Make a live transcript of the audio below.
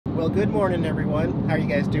Well, good morning, everyone. How are you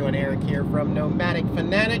guys doing? Eric here from Nomadic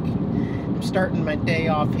Fanatic. I'm starting my day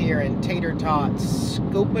off here in Tater Tot,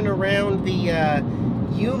 scoping around the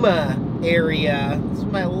Yuma area. This is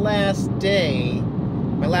my last day,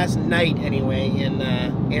 my last night anyway, in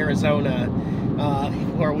Arizona,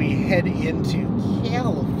 before we head into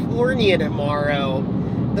California tomorrow.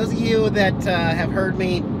 Those of you that have heard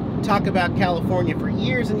me talk about California for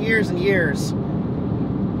years and years and years,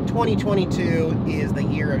 2022 is the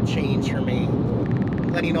year of change for me.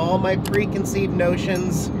 Letting all my preconceived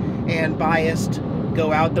notions and bias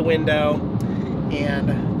go out the window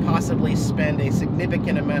and possibly spend a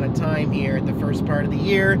significant amount of time here at the first part of the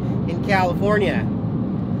year in California.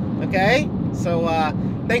 Okay? So,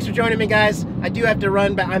 thanks for joining me, guys. I do have to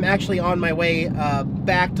run, but I'm actually on my way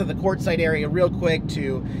back to the courtside area real quick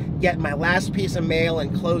to get my last piece of mail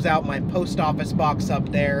and close out my post office box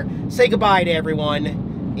up there. Say goodbye to everyone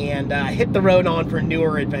and hit the road on for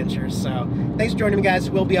newer adventures. So thanks for joining me, guys.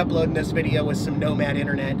 We'll be uploading this video with some Nomad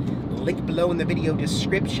internet. Link below in the video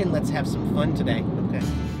description. Let's have some fun today. Okay.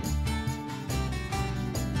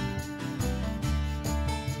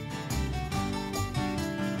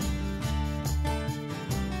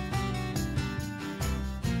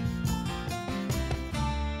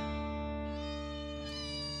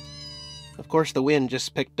 Of course, the wind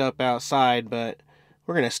just picked up outside, but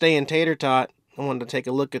we're gonna stay in Tater Tot. I wanted to take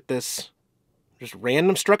a look at this just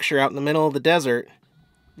random structure out in the middle of the desert.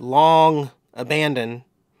 Long abandoned.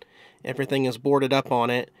 Everything is boarded up on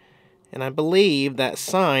it. And I believe that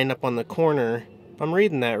sign up on the corner, if I'm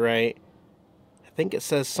reading that right, I think it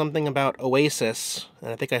says something about Oasis.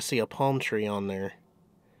 And I think I see a palm tree on there.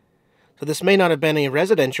 So this may not have been a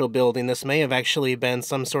residential building. This may have actually been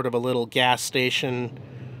some sort of a little gas station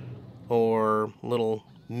or little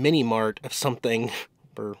mini mart of something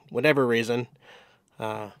for whatever reason.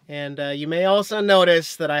 And you may also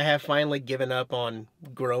notice that I have finally given up on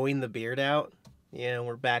growing the beard out. Yeah,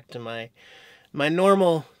 we're back to my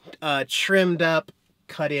normal trimmed up,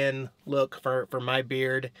 cut in look for my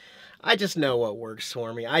beard. I just know what works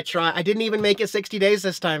for me. I didn't even make it 60 days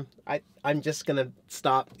this time. I'm just gonna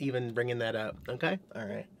stop even bringing that up, okay? All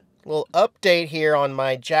right. Little update here on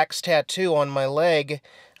my Jack's tattoo on my leg.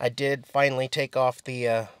 I did finally take off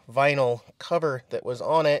the vinyl cover that was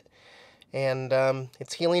on it. And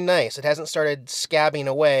it's healing nice. It hasn't started scabbing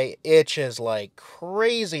away. Itches like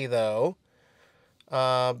crazy though.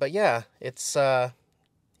 But yeah, it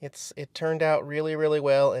turned out really, really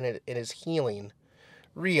well, and it is healing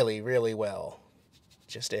really, really well.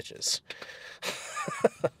 Just itches.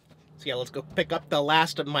 So yeah, let's go pick up the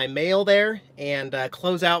last of my mail there and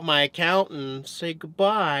close out my account and say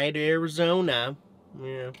goodbye to Arizona.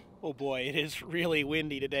 Yeah. Oh boy, it is really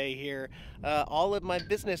windy today here. All of my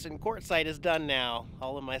business in Courtside is done now.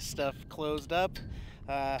 All of my stuff closed up.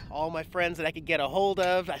 All my friends that I could get a hold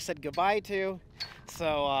of, I said goodbye to.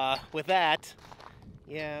 So with that,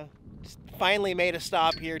 yeah, just finally made a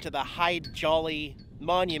stop here to the High Jolly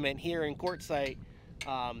Monument here in Courtside.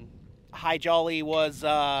 High Jolly was,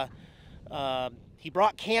 he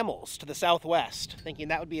brought camels to the Southwest, thinking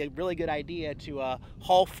that would be a really good idea to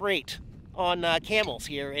haul freight on camels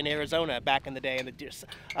here in Arizona back in the day.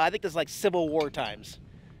 I think this is like Civil War times.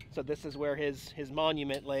 So this is where his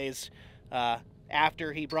monument lays.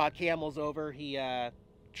 After he brought camels over, he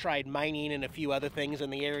tried mining and a few other things in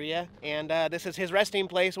the area. And this is his resting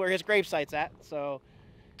place where his gravesite's at. So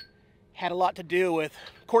had a lot to do with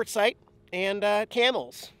Courtside and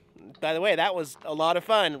camels. By the way, that was a lot of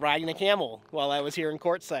fun riding a camel while I was here in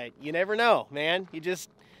Courtside. You never know, man.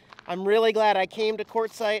 I'm really glad I came to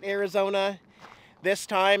Courtside, Arizona this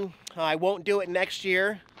time. I won't do it next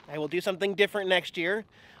year. I will do something different next year,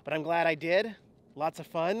 but I'm glad I did. Lots of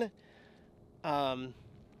fun.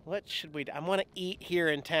 What should we do? I want to eat here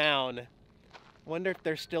in town. Wonder if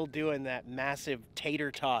they're still doing that massive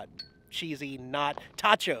Tater Tot, cheesy, not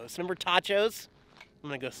tachos. Remember tachos?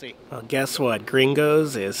 I'm gonna go see. Well, guess what?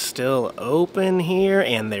 Gringo's is still open here,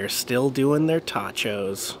 and they're still doing their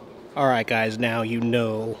tachos. Alright guys, now you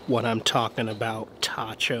know what I'm talking about,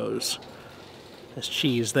 tachos. There's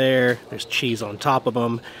cheese there, there's cheese on top of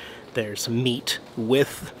them, there's meat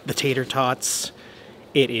with the tater tots.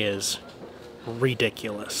 It is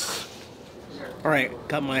ridiculous. Alright,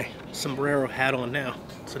 got my sombrero hat on now,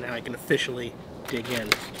 so now I can officially dig in.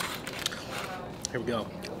 Here we go.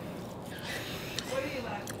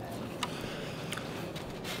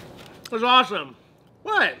 It was awesome.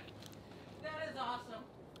 What?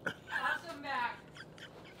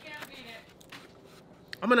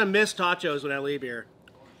 I'm gonna miss tachos when I leave here.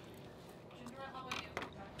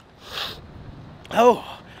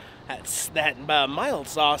 Oh, That mild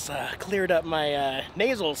sauce cleared up my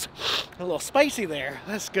nasals. A little spicy there.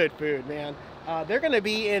 That's good food, man. They're going to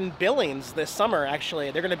be in Billings this summer,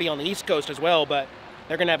 actually. They're going to be on the East Coast as well, but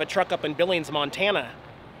they're going to have a truck up in Billings, Montana.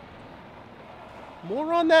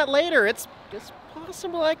 More on that later. It's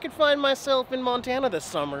possible I could find myself in Montana this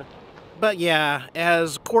summer. But yeah,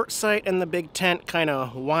 as Quartzsite and the big tent kind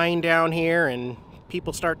of wind down here and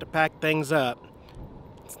people start to pack things up,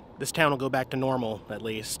 this town will go back to normal, at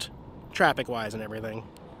least. Traffic-wise and everything.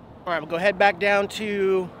 All right, we'll go head back down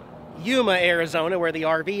to Yuma, Arizona, where the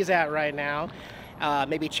RV's at right now.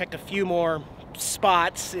 Maybe check a few more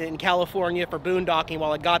spots in California for boondocking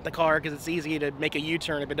while I got the car, because it's easy to make a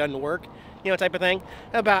U-turn if it doesn't work, you know, type of thing.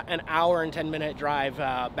 About an hour and 10-minute drive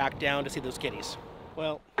back down to see those kitties.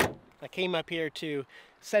 Well, I came up here to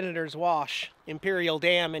Senator's Wash, Imperial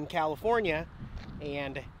Dam in California,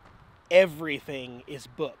 and everything is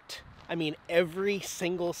booked. I mean, every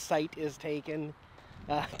single site is taken.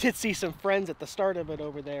 Did see some friends at the start of it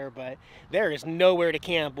over there, but there is nowhere to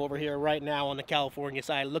camp over here right now on the California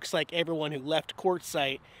side. It looks like everyone who left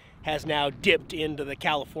Quartzsite has now dipped into the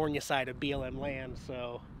California side of BLM land.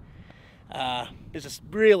 So there's this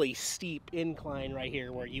really steep incline right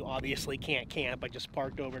here where you obviously can't camp. I just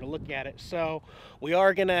parked over to look at it. So we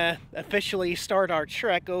are gonna officially start our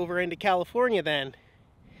trek over into California then.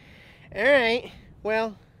 All right,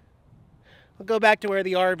 well, I'll go back to where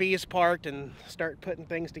the RV is parked and start putting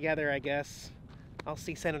things together, I guess. I'll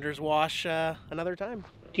see Senator's Wash another time.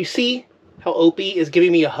 Do you see how Opie is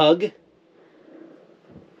giving me a hug?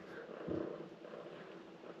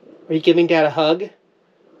 Are you giving Dad a hug?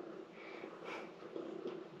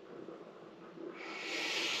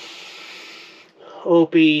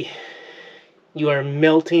 Opie, you are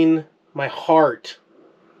melting my heart,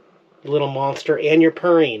 you little monster, and you're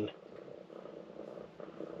purring.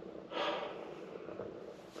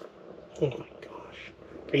 Oh my gosh.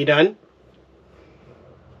 Are you done?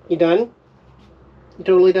 You done? You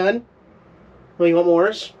totally done? Oh, you want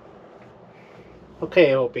mores?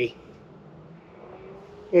 Okay, Opie.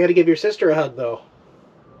 You gotta give your sister a hug, though.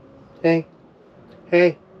 Hey.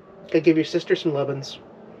 Hey. Gotta give your sister some lovin's.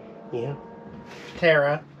 Yeah.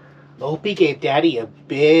 Tara, Opie gave Daddy a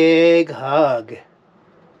big hug.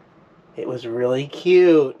 It was really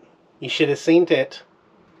cute. You should have seen it.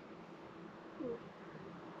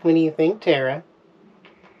 What do you think, Tara?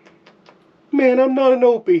 Man, I'm not an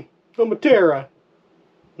Opie. I'm a Tara.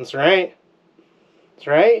 That's right. That's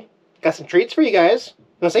right. Got some treats for you guys.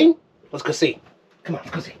 Wanna see? Let's go see. Come on,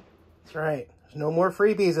 let's go see. That's right. There's no more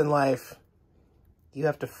freebies in life. You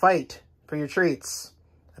have to fight for your treats.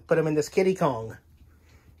 I put them in this kitty Kong.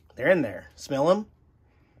 They're in there. Smell them?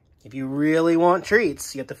 If you really want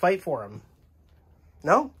treats, you have to fight for them.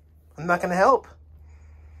 No, I'm not going to help.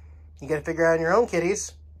 You got to figure out on your own,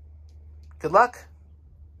 kitties. Good luck.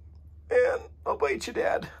 And I'll bite you,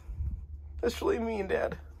 Dad. That's really mean,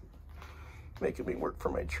 Dad. Making me work for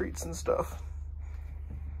my treats and stuff.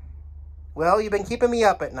 Well, you've been keeping me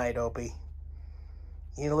up at night, Opie.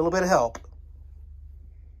 You need a little bit of help.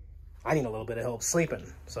 I need a little bit of help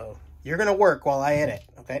sleeping, so you're going to work while I edit,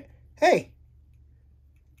 okay? Hey!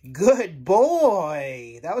 Good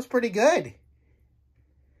boy! That was pretty good.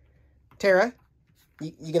 Tara,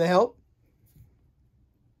 you going to help?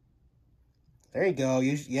 There you go.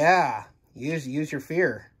 Use your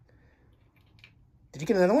fear. Did you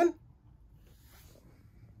get another one?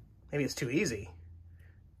 Maybe it's too easy.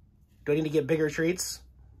 Do I need to get bigger treats?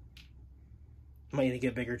 Might need to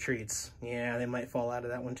get bigger treats. Yeah, they might fall out of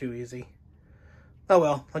that one too easy. Oh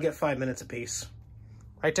well, I'll get 5 minutes apiece.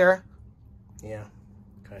 Right, Tara? Yeah.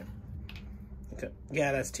 Okay. Okay.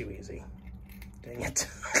 Yeah, that's too easy. Dang it.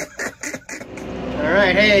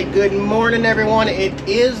 Alright, hey, good morning everyone. It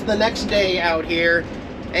is the next day out here,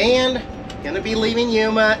 and gonna be leaving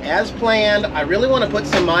Yuma as planned. I really want to put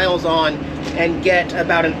some miles on and get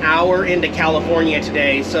about an hour into California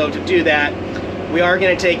today. So to do that, we are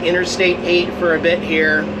going to take Interstate 8 for a bit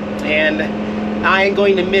here, and I am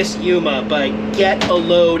going to miss Yuma, but get a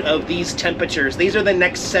load of these temperatures. These are the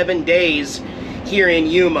next 7 days here in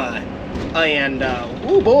Yuma, and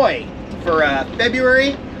oh boy, for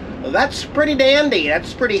February, that's pretty dandy.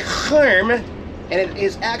 That's pretty warm, and it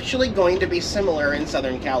is actually going to be similar in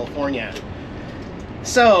Southern California.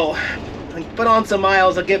 So, put on some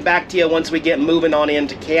miles. I'll get back to you once we get moving on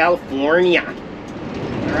into California.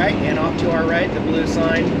 Alright, and off to our right, the blue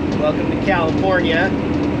sign. Welcome to California.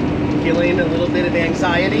 Feeling a little bit of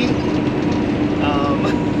anxiety.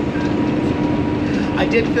 I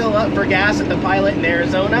did fill up for gas at the Pilot in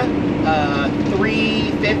Arizona.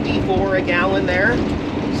 $3.54 a gallon there.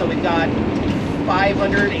 So we've got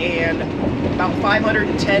about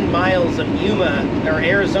 510 miles of Yuma or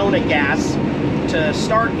Arizona gas to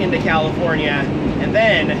start into California, and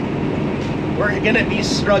then we're gonna be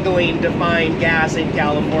struggling to find gas in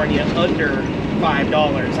California under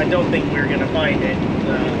 $5. I don't think we're gonna find it.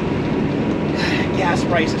 Gas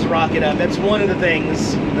prices rocket up. That's one of the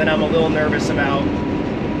things that I'm a little nervous about.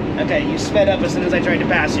 Okay, you sped up as soon as I tried to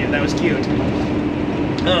pass you. That was cute.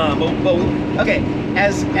 Okay,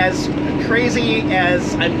 as crazy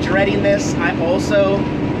as I'm dreading this, I'm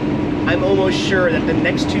almost sure that the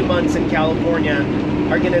next 2 months in California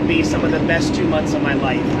are going to be some of the best 2 months of my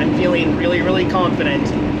life. I'm feeling really, really confident,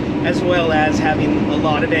 as well as having a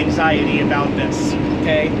lot of anxiety about this,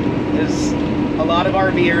 okay? Because a lot of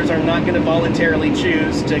RVers are not going to voluntarily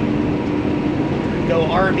choose to go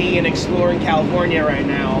RV and explore in California right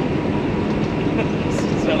now.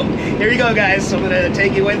 So here you go, guys. I'm going to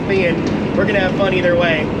take you with me, and we're going to have fun either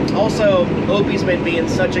way. Also, Opie's been being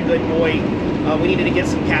such a good boy. We needed to get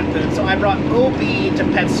some cat food, so I brought Opie to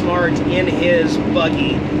PetSmart in his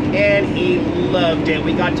buggy, and he loved it.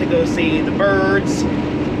 We got to go see the birds.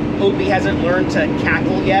 Opie hasn't learned to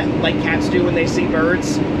cackle yet, like cats do when they see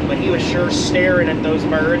birds, but he was sure staring at those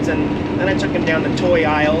birds. And then I took him down the toy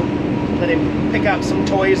aisle, let him pick out some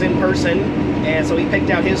toys in person, and so he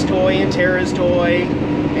picked out his toy and Tara's toy,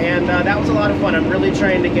 and that was a lot of fun. I'm really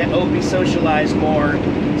trying to get Opie socialized more,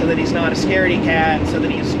 so that he's not a scaredy cat, so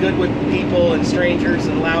that he's good with people and strangers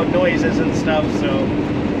and loud noises and stuff, so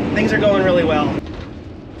things are going really well.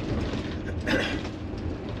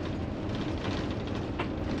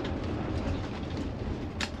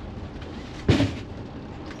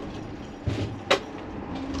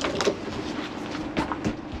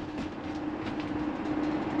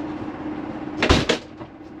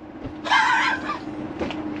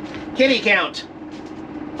 Kitty count.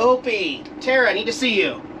 Opie, Tara, I need to see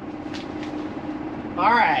you. All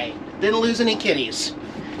right, didn't lose any kitties.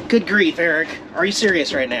 Good grief, Eric. Are you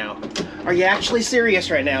serious right now? Are you actually serious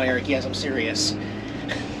right now, Eric? Yes, I'm serious.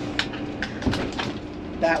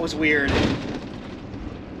 That was weird.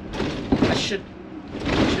 I should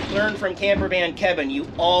learn from campervan Kevin. You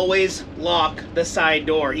always lock the side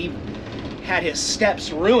door. He had his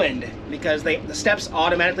steps ruined because the steps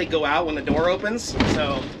automatically go out when the door opens.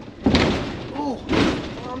 So, ooh,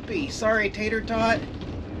 bumpy. Sorry, Tater Tot.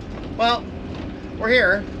 Well, we're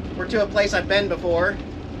here. We're to a place I've been before.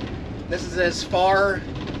 This is as far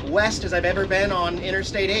west as I've ever been on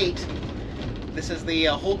Interstate 8. This is the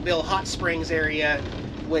Holtville Hot Springs area,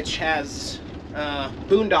 which has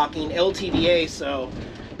boondocking LTVA, so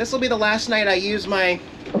this will be the last night I use my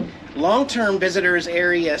long-term visitors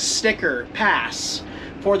area sticker pass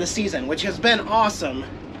for the season, which has been awesome.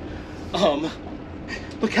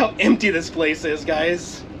 Look how empty this place is,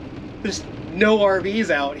 guys. There's no RVs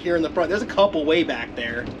out here in the front. There's a couple way back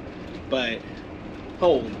there, but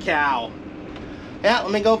holy cow. Yeah,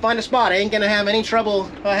 let me go find a spot. I ain't gonna have any trouble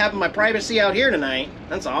having my privacy out here tonight.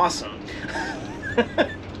 That's awesome.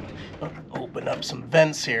 Open up some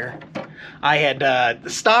vents here. I had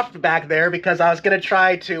stopped back there because I was going to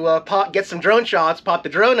try to get some drone shots, pop the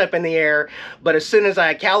drone up in the air, but as soon as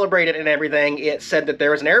I calibrated and everything, it said that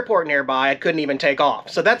there was an airport nearby. I couldn't even take off.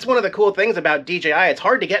 So that's one of the cool things about DJI. It's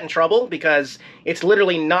hard to get in trouble because it's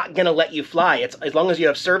literally not going to let you fly. It's as long as you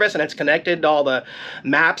have service and it's connected to all the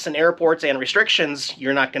maps and airports and restrictions,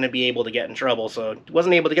 you're not going to be able to get in trouble. So I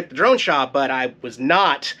wasn't able to get the drone shot, but I was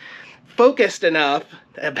not focused enough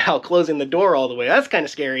about closing the door all the way. That's kind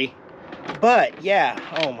of scary. But yeah,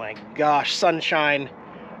 oh my gosh, sunshine.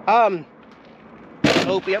 Opie,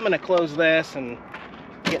 I'm gonna close this and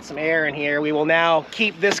get some air in here. We will now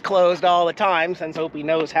keep this closed all the time since Opie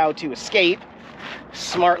knows how to escape.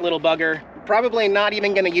 Smart little bugger. Probably not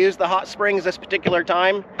even gonna use the hot springs this particular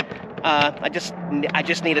time. I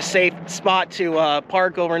just need a safe spot to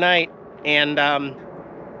park overnight. And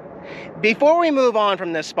before we move on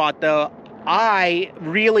from this spot though, I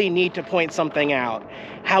really need to point something out.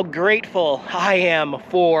 How grateful I am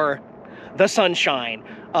for the sunshine,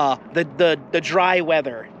 the dry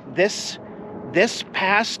weather. This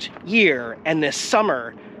past year and this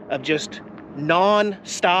summer of just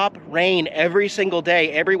non-stop rain every single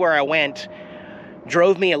day, everywhere I went,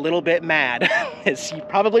 drove me a little bit mad. As you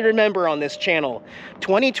probably remember on this channel,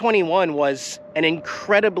 2021 was an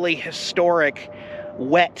incredibly historic,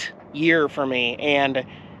 wet year for me, and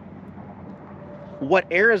what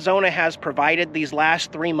Arizona has provided these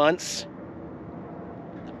last 3 months,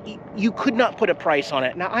 you could not put a price on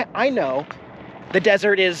it. Now, I know the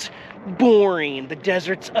desert is boring, the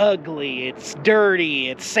desert's ugly, it's dirty,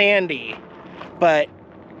 it's sandy, but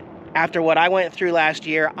after what I went through last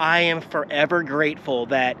year, I am forever grateful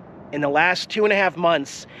that in the last 2.5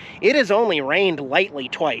 months, it has only rained lightly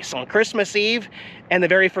twice, on Christmas Eve and the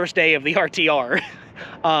very first day of the RTR.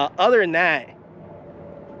 Other than that,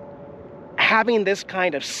 having this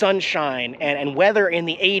kind of sunshine and weather in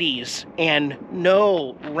the 80s and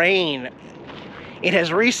no rain, it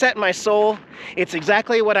has reset my soul. It's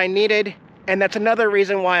exactly what I needed. And that's another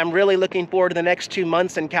reason why I'm really looking forward to the next 2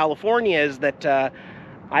 months in California, is that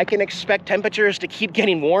I can expect temperatures to keep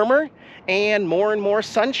getting warmer and more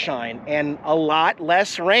sunshine and a lot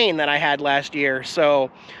less rain than I had last year. So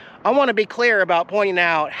I want to be clear about pointing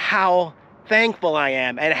out how thankful I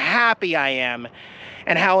am and happy I am,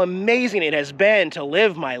 and how amazing it has been to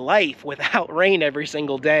live my life without rain every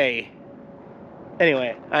single day.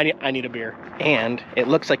 Anyway, I need a beer. And it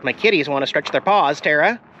looks like my kitties want to stretch their paws.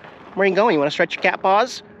 Tara, where are you going? You want to stretch your cat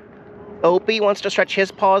paws? Opie wants to stretch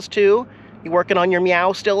his paws too. You working on your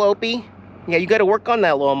meow still, Opie? Yeah, you got to work on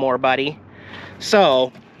that a little more, buddy.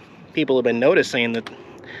 So, people have been noticing that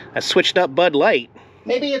I switched up Bud Light.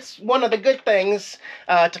 Maybe it's one of the good things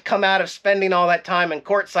to come out of spending all that time in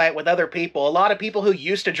Quartzsite with other people. A lot of people who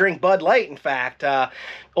used to drink Bud Light, in fact.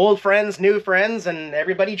 Old friends, new friends, and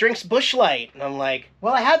everybody drinks Busch Light. And I'm like,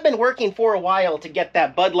 well, I have been working for a while to get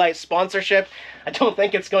that Bud Light sponsorship. I don't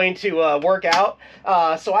think it's going to work out.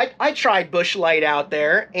 So I tried Busch Light out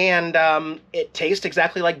there, and it tastes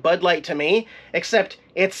exactly like Bud Light to me, except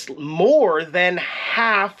it's more than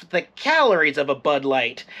half the calories of a Bud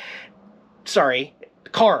Light. Sorry,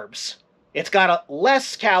 carbs. It's got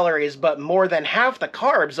less calories, but more than half the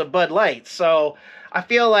carbs of Bud Light. So I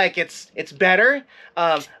feel like it's better.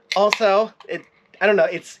 Also, I don't know,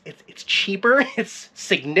 it's cheaper. It's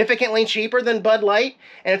significantly cheaper than Bud Light,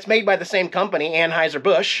 and it's made by the same company,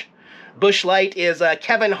 Anheuser-Busch. Busch Light is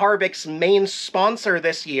Kevin Harvick's main sponsor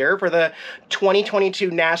this year for the 2022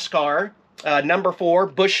 NASCAR. Number 4,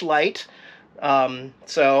 Busch Light.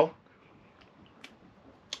 So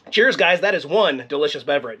cheers, guys. That is one delicious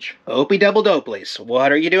beverage. Opie double dope, please.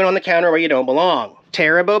 What are you doing on the counter where you don't belong?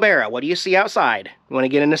 Tara Bobera, what do you see outside? You want to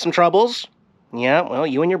get into some troubles? Yeah, well,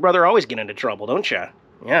 you and your brother always get into trouble, don't you?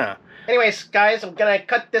 Yeah. Anyways, guys, I'm going to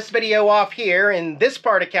cut this video off here in this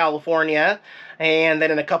part of California. And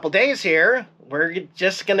then in a couple days here, we're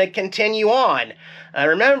just going to continue on.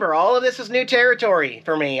 Remember, all of this is new territory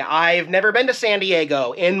for me. I've never been to San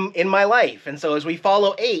Diego in my life. And so as we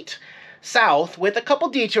follow 8 south with a couple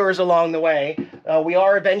detours along the way, we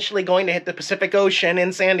are eventually going to hit the Pacific Ocean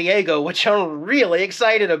in San Diego, which I'm really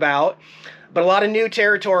excited about. But a lot of new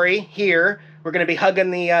territory here. We're going to be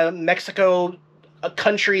hugging the Mexico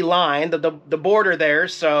country line, the border there,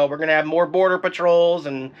 so we're going to have more border patrols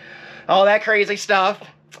and all that crazy stuff.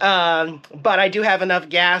 But I do have enough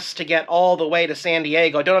gas to get all the way to San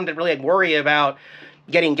Diego. I don't have to really worry about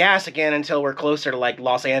getting gas again until we're closer to, like,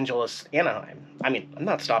 Los Angeles, Anaheim. I mean, I'm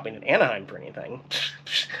not stopping in Anaheim for anything.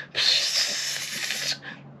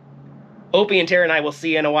 Opie and Tara and I will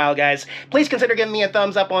see you in a while, guys. Please consider giving me a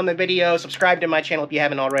thumbs up on the video, subscribe to my channel if you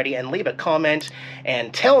haven't already, and leave a comment,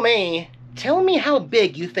 and tell me how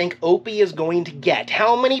big you think Opie is going to get.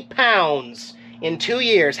 How many pounds in 2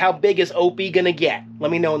 years, how big is Opie gonna get?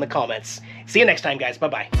 Let me know in the comments. See you next time, guys.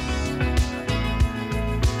 Bye-bye.